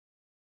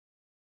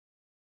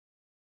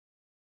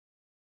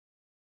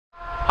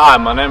Hi,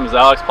 my name is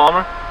Alex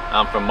Palmer.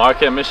 I'm from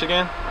Marquette,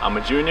 Michigan. I'm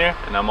a junior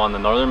and I'm on the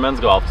Northern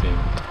Men's Golf Team.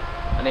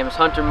 My name is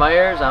Hunter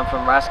Myers. I'm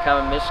from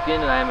Roscommon, Michigan,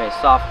 and I am a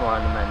sophomore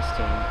on the men's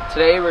team.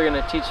 Today we're going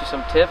to teach you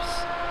some tips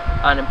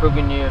on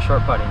improving your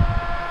short putting.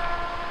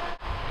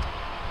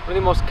 One of the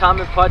most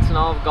common putts in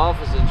all of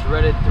golf is a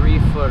dreaded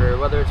 3-footer.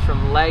 Whether it's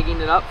from lagging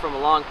it up from a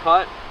long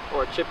putt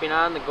or chipping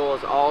on, the goal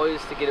is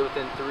always to get it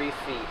within 3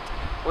 feet.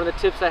 One of the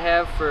tips I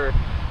have for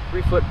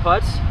 3-foot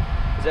putts,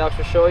 as Alex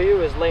will show you,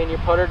 is laying your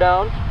putter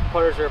down.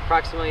 Putters are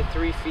approximately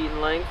 3 feet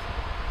in length.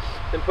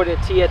 Then putting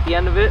a tee at the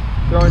end of it,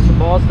 throwing some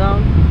balls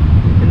down.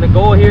 And the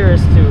goal here is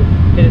to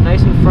hit it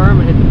nice and firm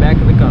and hit the back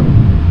of the cup.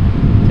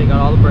 Take out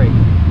all the break.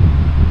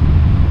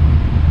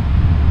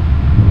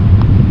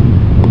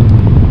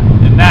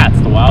 And that's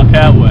the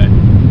Wildcat way.